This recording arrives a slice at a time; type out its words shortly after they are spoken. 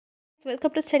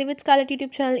Welcome to study with scholar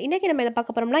YouTube channel. இன்றைக்கி நம்ம என்ன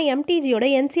பார்க்க போகிறோம்னா எம்டிஜியோட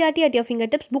NCERT at your finger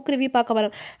tips book review பார்க்க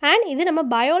போகிறோம். அண்ட் இது நம்ம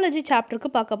பயாலஜி சாப்டருக்கு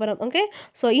பார்க்க போகிறோம். ஓகே,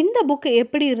 ஸோ இந்த புக்கு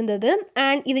எப்படி இருந்தது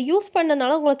அண்ட் இதை யூஸ்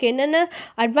பண்ணனால உங்களுக்கு என்னென்ன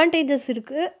அட்வான்டேஜஸ்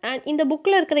இருக்குது அண்ட் இந்த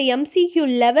புக்கில் இருக்கிற எம்சிக்யூ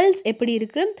லெவல்ஸ் எப்படி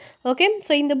இருக்குது. ஓகே,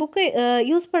 ஸோ இந்த புக்கு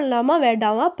யூஸ் பண்ணலாமா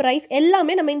வேண்டாமா, ப்ரைஸ்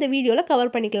எல்லாமே நம்ம இந்த வீடியோவில்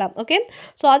கவர் பண்ணிக்கலாம். ஓகே,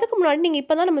 ஸோ அதுக்கு முன்னாடி நீங்கள்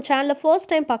இப்போ தான் நம்ம சேனலில்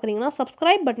ஃபர்ஸ்ட் டைம் பார்க்குறீங்கன்னா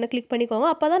சப்ஸ்கிரைப் பட்டனை கிளிக்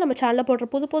பண்ணிக்கோங்க. அப்போ தான் நம்ம சேனலில் போடுற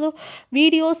புது புது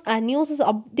வீடியோஸ் அண்ட் நியூஸஸ்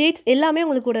அப்டேட்ஸ் எல்லாமே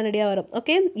உங்களுக்கு உடனடியாக வரும்.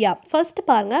 ஓகே, ஃபர்ஸ்ட்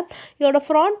பாருங்கள், இதோட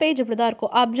ஃப்ரண்ட் பேஜ் இப்படி தான்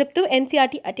இருக்கும். Objective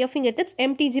NCERT at your finger tips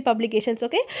MTG publications.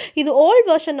 Okay, இது ஓல்ட்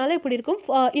வெர்ஷன்னால இப்படி இருக்கும்.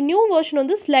 நியூ வெர்ஷன்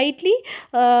வந்து ஸ்லைட்லி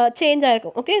சேஞ்ச்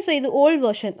ஆகிருக்கும். ஓகே, ஸோ இது ஓல்ட்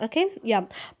வெர்ஷன். ஓகே,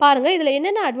 பாருங்கள் இதில்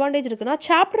என்னென்ன அட்வான்டேஜ் இருக்குன்னா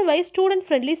chapter wise student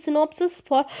friendly synopsis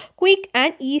for quick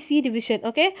and easy revision.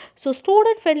 Okay, so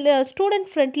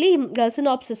student friendly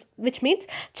synopsis which means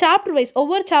chapter wise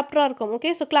ஒவ்வொரு சாப்டராக இருக்கும்.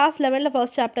 Okay, so class 11ல்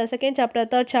first chapter, second chapter,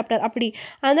 third chapter அப்படி.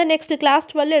 And then next class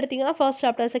 12 எடுத்திங்கன்னா first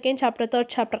chapter, second chapter,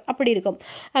 third chapter அப்படி இருக்கும்.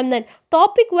 And then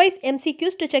topic wise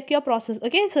MCQs to check your process.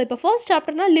 Okay, so இப்போ first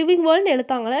சாப்டர்னா living வேர்ல்டுன்னு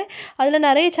எடுத்தாங்களே அதில்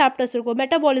நிறைய chapters இருக்கும்.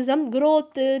 Metabolism,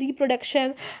 growth,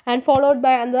 reproduction and followed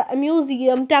by அந்த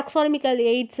museum, taxonomical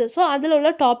AIDS. So அதில்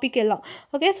உள்ள டாபிக் எல்லாம்.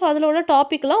 ஓகே, ஸோ அதில் உள்ள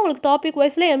டாப்பிக்லாம் உங்களுக்கு டாபிக்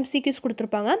வைஸில் எம்சிக்யூஸ்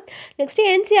கொடுத்துருப்பாங்க. Next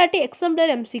NCERT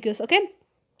எக்ஸாம்பிளர் MCQs. Okay,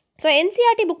 so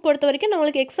NCERT book பொறுத்த வரைக்கும்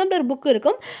நம்மளுக்கு எக்ஸாம்பிளர் புக்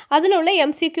இருக்கும், அதில் உள்ள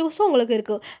எம்சிக்யூஸும் உங்களுக்கு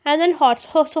இருக்கும். அண்ட் தென்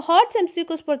ஹார்ட்ஸ்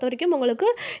எம்சிக்யூஸ் பொறுத்த வரைக்கும் உங்களுக்கு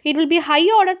it will be high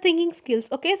order thinking skills.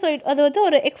 Okay, so அது வந்து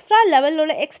ஒரு எக்ஸ்ட்ரா லெவலில்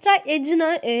உள்ள எக்ஸ்ட்ரா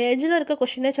எட்ஜில் இருக்க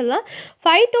கொஸ்டினே சொல்லலாம்.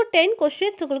 5 to 10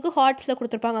 கொஸ்டின்ஸ் உங்களுக்கு ஹார்ட்ஸில்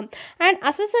கொடுத்துருப்பாங்க. And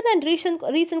assertion and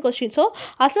reason question. So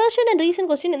assertion and reason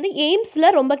question வந்து எய்ம்ஸில்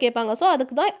ரொம்ப கேட்பாங்க. ஸோ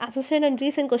அதுக்கு தான் அசர்ஷன் அண்ட்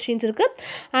ரீசன் கொஸ்டின்ஸ் இருக்குது.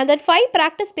 And then 5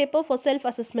 practice paper for self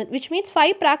assessment which means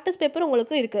 5 practice paper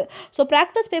உங்களுக்கு இருக்குது. ஸோ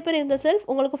ப்ராக்டிஸ் பேப்பர் இந்த செல்ஃப்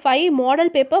உங்களுக்கு 5 model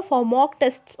paper for Mach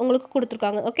tests உங்களுக்கு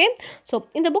கொடுத்துருக்காங்க. ஓகே, ஸோ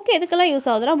இந்த புக் எதுக்கெல்லாம் யூஸ்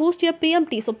ஆகுதுன்னா boost your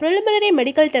BMT, so preliminary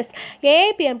medical test,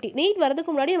 AIPMT. NEET வரதுக்கு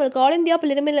முன்னாடி நம்மளுக்கு all India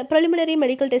preliminary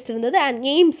medical test இருந்தது அண்ட்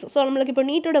எய்ம்ஸ். ஸோ நம்மளுக்கு இப்போ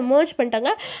நீட்டோட மர்ஜ்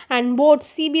பண்ணிட்டாங்க. And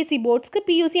ports, CBSE போர்ட்ஸ்க்கு,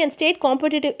 PUC and state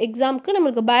competitive எக்ஸாமுக்கு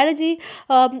நம்மளுக்கு பயாலஜி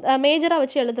மேஜராக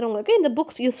வச்சு எழுதுறவங்களுக்கு இந்த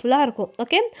புக்ஸ் யூஸ்ஃபுல்லாக இருக்கும்.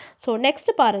 ஓகே, ஸோ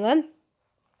நெக்ஸ்ட் பாருங்கள்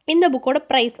இந்த புக்கோட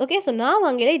ப்ரைஸ். ஓகே, ஸோ நான்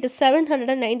வாங்கல இட் இஸ்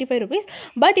 795 rupees.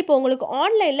 பட் இப்போ உங்களுக்கு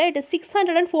ஆன்லைனில் இட் இஸ்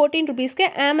 614 rupeesக்கு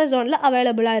அமேசானில்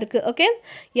அவைலபிளாக இருக்குது. ஓகே,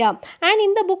 அண்ட்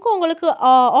இந்த புக்கு உங்களுக்கு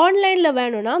ஆன்லைனில்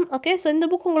வேணும்னா, ஓகே, ஸோ இந்த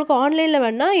புக் உங்களுக்கு ஆன்லைனில்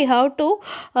வேணும்னா you have to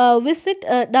visit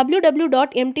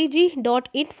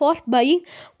www.mtg.in for buying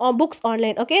books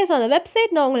online. Okay, so அந்த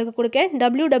வெப்சைட் நான் உங்களுக்கு கொடுக்கேன்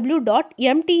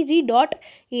www.mtg.in.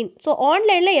 ஸோ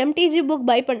ஆன்லைனில் எம்டிஜி புக்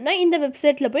பை பண்ணால் இந்த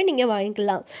வெப்சைட்டில் போய் நீங்கள்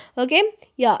வாங்கிக்கலாம். ஓகே,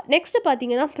 நெக்ஸ்ட்டு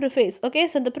பார்த்தீங்கன்னா ப்ரிஃபேஸ். ஓகே,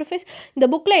 ஸோ இந்த ப்ரிஃபேஸ் இந்த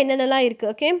புக்கில் என்னென்னலாம் இருக்குது.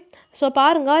 ஓகே, ஸோ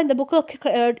பாருங்கள் இந்த book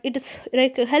it is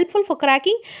helpful for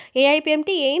cracking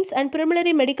AIPMT, AIIMS and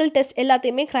preliminary medical test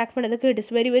எல்லாத்தையுமே கிராக் பண்ணதுக்கு it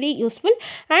is very very useful.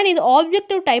 And இது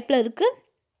ஆப்ஜெக்டிவ் டைப்பில் இருக்குது.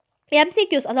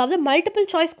 எம்சிக்யூஸ் அதாவது மல்டிபிள்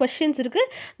சாய்ஸ் கொஸ்டின்ஸ் இருக்குது.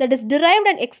 That is derived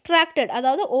and extracted,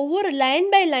 அதாவது ஒவ்வொரு லைன்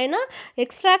பை லைனாக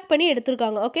எக்ஸ்ட்ராக்ட் பண்ணி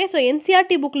எடுத்திருக்காங்க. Okay, so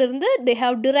NCERT புக்கிலிருந்து they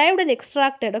have derived and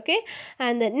extracted. Okay,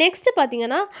 and next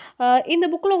பார்த்தீங்கன்னா இந்த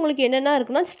புக்கில் உங்களுக்கு என்னென்ன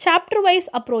இருக்குன்னா chapter wise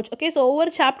approach. Okay, so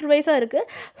ஒவ்வொரு சாப்டர் வைஸாக இருக்குது.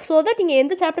 ஸோ தட் நீங்கள்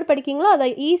எந்த சாப்டர் படிக்கிங்களோ அதை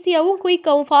ஈஸியாகவும்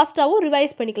குயிக்காகவும் ஃபாஸ்ட்டாகவும்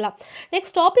ரிவைஸ் பண்ணிக்கலாம்.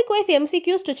 Next topic wise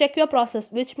MCQs to check your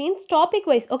process which means topic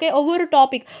wise. Okay, ஒவ்வொரு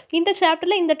டாபிக் இந்த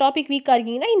சாப்டரில் இந்த டாபிக் வீக்காக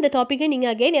இருக்கீங்கன்னா இந்த டாப்பிக்கை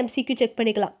நீங்கள் அகைன் எம்சிக்யூ செக்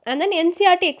பண்ணிக்கலாம். And then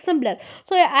NCERT எக்ஸாம்பிளர்.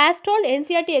 So as told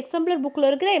NCERT எக்ஸாம்பிளர் புக்கில்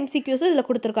இருக்கிற எம்சிக்யூஸ் இதில்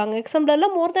கொடுத்துருக்காங்க.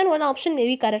 எக்ஸாம்பிளரில் மோர் than one option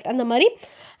maybe correct அந்த மாதிரி.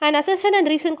 And assertion and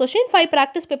reason question, 5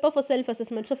 practice paper for self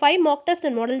assessment. So 5 Mach test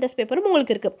and model test பேப்பரும்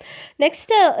உங்களுக்கு இருக்குது.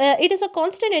 Next it is a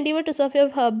constant endeavour to serve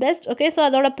your best. Okay, so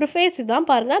அதோட preface இதுதான்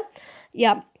பாருங்கள்.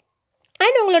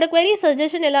 And உங்களோட query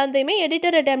suggestion எல்லாத்தையுமே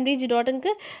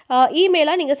editor@mtg.inக்கு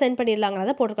இமெயிலாக நீங்கள் send பண்ணிடலாங்க,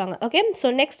 அதை போட்டிருக்காங்க. ஓகே, ஸோ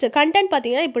நெக்ஸ்ட் கண்டென்ட்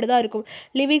பார்த்தீங்கன்னா இப்படி தான் இருக்கும்.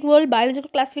 Living world,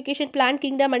 biological classification, plant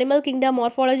kingdom, animal kingdom,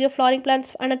 morphology of flooring plans,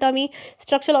 anatomy,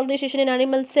 structural organization in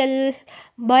animal cell,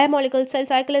 biomolecule cell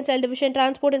cycle and cell division,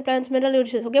 transport in plants, mineral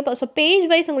nutrition. Okay, so page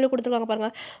wise உங்களுக்கு கொடுத்துருக்காங்க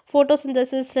பாருங்கள்.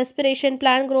 photosynthesis, respiration,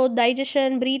 plant growth,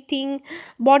 digestion, breathing,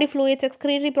 body fluids,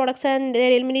 excretory products and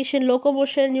their elimination,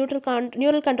 locomotion, neural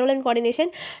control and coordination,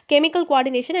 chemical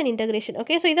coordination and integration.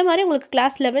 Okay, so இதை மாதிரி உங்களுக்கு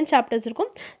class 11 chapters இருக்கும்.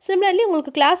 Similarly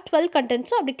உங்களுக்கு class 12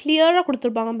 கண்டென்ட்ஸும் அப்படி கிளியராக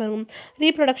கொடுத்துருப்பாங்க பாருங்க.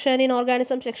 Reproduction in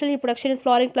organism, sexual reproduction in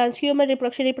flooring plans, human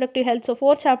reproduction, reproductive health. So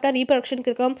 4 chapter ரீப்ரொடக்ஷனுக்கு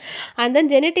இருக்கும். அண்ட் தென்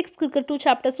ஜெனெட்டிக்ஸ்க்கு இருக்கிற 2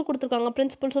 சாப்டர்ஸும் கொடுத்துருக்காங்க.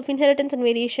 Principles of inheritance and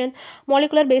variation,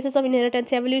 molecular basis of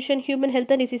inheritance, evolution, human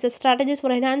health and diseases, strategies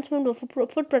for enhancement of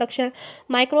food production,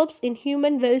 microbes in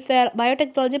human welfare,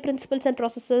 biotechnology principles and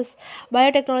processes,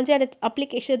 biotechnology and its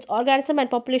applications, organism and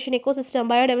population ecosystem,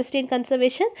 biodiversity and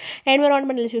conservation,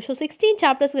 environmental issue. So 16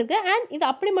 chapters இருக்குது. And இது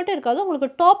அப்படி மட்டும் இருக்காது, உங்களுக்கு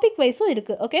topic வைஸும்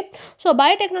இருக்குது. Okay, so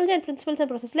biotechnology and principles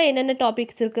and ப்ராசஸில் என்னென்ன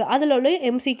டாபிக்ஸ் இருக்குது அதில் உள்ள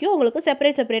MCQ உங்களுக்கு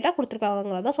செப்பரேட்டாக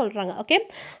கொடுத்துருக்காங்க தான் சொல்கிறாங்க. ஓகே,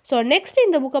 ஸோ நெக்ஸ்ட்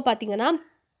இந்த புக்கை பார்த்தீங்கன்னா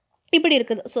இப்படி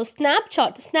இருக்குது. So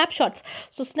snapshots.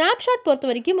 ஸோ ஸ்னாப்ஷாட் பொறுத்த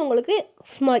வரைக்கும் உங்களுக்கு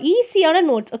ஈஸியான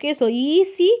நோட்ஸ். ஓகே, ஸோ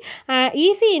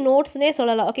ஈஸி நோட்ஸ்னே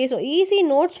சொல்லலாம். Okay, so easy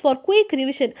notes for quick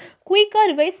revision, குயிக்காக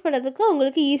ரிவைஸ் பண்ணுறதுக்கு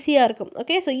உங்களுக்கு ஈஸியாக இருக்கும்.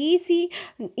 ஓகே, ஸோ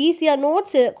ஈஸியாக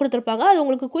நோட்ஸ் கொடுத்துருப்பாங்க, அது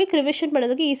உங்களுக்கு குயிக் ரிவிஷன்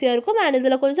பண்ணுறதுக்கு ஈஸியாக இருக்கும். அண்ட்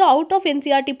இதில் கொஞ்சம் அவுட் ஆஃப்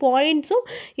NCERT பாயிண்ட்ஸும்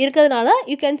இருக்கிறதுனால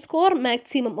you can score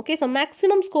maximum. Okay, so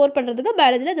maximum score பண்ணுறதுக்கு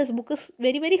பயாலஜியில் this book is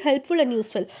very very helpful and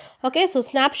useful. Okay, so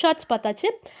snapshots பார்த்தாச்சு.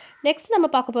 நெக்ஸ்ட் நம்ம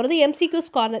பார்க்க போகிறது MCQs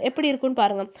கார்னர். எப்படி இருக்குன்னு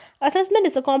பாருங்கள். Assessment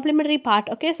is a complementary part.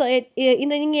 Okay, so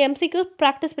இந்த நீங்கள் MCQ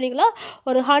ப்ராக்டிஸ் பண்ணிக்கலாம்.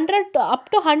 ஒரு 100 up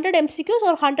to 100 MCQs,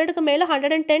 ஒரு 100க்கு மேலே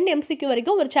 110 MCQ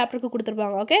வரைக்கும் ஒரு சாப்டருக்கு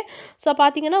கொடுத்துருப்பாங்க. ஓகே, ஸோ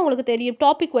பார்த்தீங்கன்னா உங்களுக்கு தெரியும்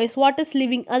topic wise what is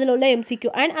living அதில் உள்ள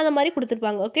MCQ அண்ட் அந்த மாதிரி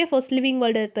கொடுத்துருப்பாங்க. ஓகே, ஃபர்ஸ்ட் லிவிங்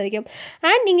வேர்ல்டு எடுத்த வரைக்கும்.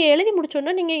 அண்ட் நீங்கள் எழுதி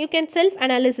முடிச்சோன்னா நீங்கள் you can self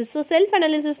analysis. So self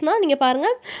அனாலிசிஸ்னால் நீங்கள்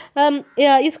பாருங்கள்,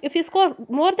 if you score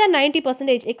more than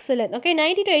 90% excellent. Okay,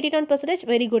 90 to 89%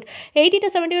 very good, 80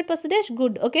 to 78%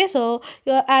 good. Okay, so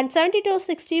and 70 to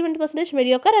 61%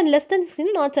 mediocre and less than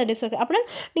 16 not satisfactory. அப்படின்னா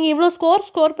நீங்கள் இவ்வளோ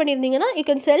ஸ்கோர் பண்ணியிருந்தீங்கன்னா you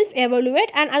can self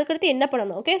evaluate and அதுக்கடுத்து என்ன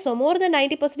பண்ணணும். Okay, so more தென்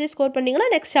 90% score பண்ணிங்கன்னா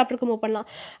next சாப்டருக்கு move பண்ணலாம்.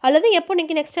 அல்லது எப்போ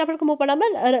நீங்கள் நெக்ஸ்ட் சாப்டருக்கு மூவ்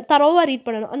பண்ணாமல் தரோவாக ரீட்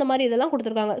பண்ணணும், அந்த மாதிரி இதெல்லாம்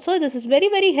கொடுத்துருக்காங்க. So this is very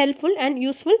very helpful and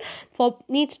useful for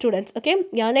NEET students. Okay,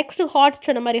 next hot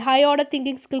சொன்ன மாதிரி high order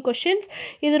thinking skill questions.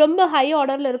 இது ரொம்ப ஹை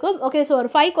ஆர்டரில் இருக்கும். ஓகே, ஸோ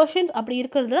ஒரு 5 கொஷின்ஸ் அப்படி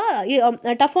இருக்கிறதுனா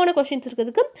டஃப்பான கொஷின்ஸ்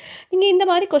இருக்கிறதுக்கு நீங்கள் இந்த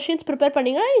மாதிரி கொஷின்ஸ் ப்ரிப்பேர்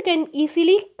பண்ணிங்கன்னா you can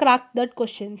easily crack that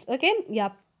questions. Okay,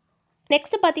 yeah.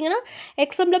 Next பார்த்தீங்கன்னா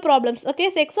example problems. Okay,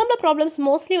 so example problems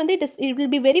mostly வந்து it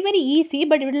will be very very easy,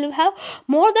 but it will have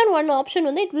more than one option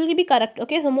வந்து it will be correct.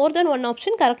 Okay, so more than one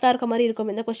option கரெக்டாக இருக்க மாதிரி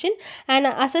இருக்கும் இந்த question. And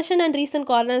அசஷன் and reason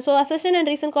corner. So அசஷன்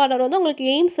and reason corner வந்து உங்களுக்கு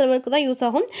AIIMS லெவலுக்கு தான் யூஸ்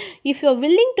ஆகும். If you are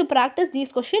willing to practice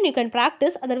these question you can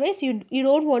practice, otherwise you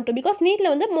don't want to, because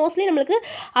நீட்டில் வந்து மோஸ்ட்லி நம்மளுக்கு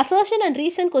அசர்ஷன் அண்ட்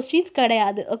ரீசன் கொஸ்டின்ஸ்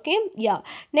கிடையாது. Okay, யா.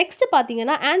 Next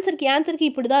பார்த்தீங்கன்னா ஆன்சருக்கு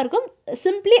இப்படி தான் இருக்கும்.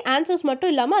 சிம்பிளி ஆன்சர்ஸ் மட்டும்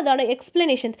இல்லாமல் அதோட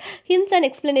எக்ஸ்பிளனேஷன், ஹிண்ட்ஸ் அண்ட்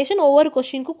எக்ஸ்பிளனேஷன் ஒவ்வொரு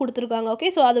கொஸ்டினுக்கும் கொடுத்துருக்காங்க. ஓகே,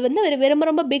 ஸோ அது வந்து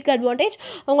ரொம்ப பிக் அட்வான்டேஜ்.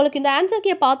 உங்களுக்கு இந்த ஆன்சர்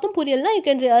கீயை பார்த்தும் புரியலனா you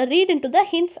can read in to the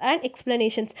hints and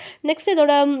explanations. Next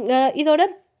இதோட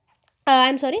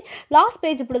லாஸ்ட்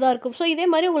பேஜ் இப்படி தான் இருக்கும். ஸோ இதே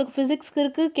மாதிரி உங்களுக்கு ஃபிசிக்ஸ்க்கு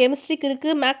இருக்குது, கெமிஸ்ட்ரிக்கு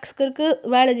இருக்குது, மேக்ஸ்க்கு இருக்குது,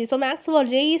 biology. So maths for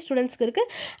JEE ஸ்டூடெண்ட்ஸ்க்கு இருக்குது,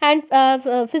 and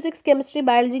physics chemistry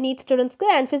biology NEET ஸ்டூடெண்ட்ஸ்க்கு,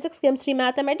 and physics chemistry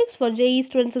mathematics for JEE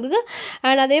ஸ்டூடெண்ட்ஸ்க்கு இருக்குது.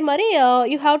 அண்ட் அதே மாதிரி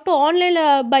யூ ஹேவ் டு ஆன்லைனில்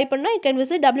பை பண்ணால் யூ கேன்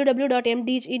விசிட்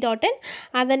www.mtg.in.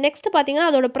 அந்த நெக்ஸ்ட் பார்த்தீங்கன்னா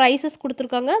அதோட ப்ரைஸஸ்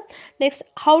கொடுத்துருக்காங்க. Next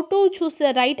how to choose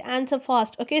the right answer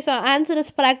fast. Okay, so answer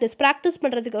is practice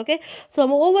பண்ணுறதுக்கு. Okay, so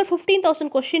over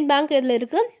 15,000 question bank இதில்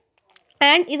இருக்குது.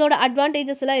 அண்ட் இதோட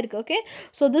அட்வான்டேஜஸ் எல்லாம் இருக்குது. Okay,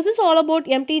 so this is all about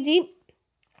mtG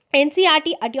NCERT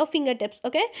at your fingertips.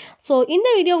 Okay, so இந்த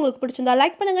video உங்களுக்கு பிடிச்சிருந்தா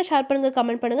like பண்ணுங்கள், ஷேர் பண்ணுங்கள்,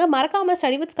 கமெண்ட் பண்ணுங்கள். மறக்காமல்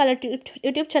ஸ்டடி வித் ஸ்காலர்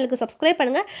யூடியூப் சேனலுக்கு சப்ஸ்கிரைப்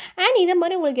பண்ணுங்கள். அண்ட் இதே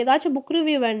மாதிரி உங்களுக்கு ஏதாச்சும் புக்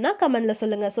ரிவ்யூ வேணுன்னா கமெண்ட்டில்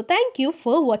சொல்லுங்கள். ஸோ தேங்க்யூ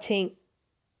ஃபார் வாட்சிங்.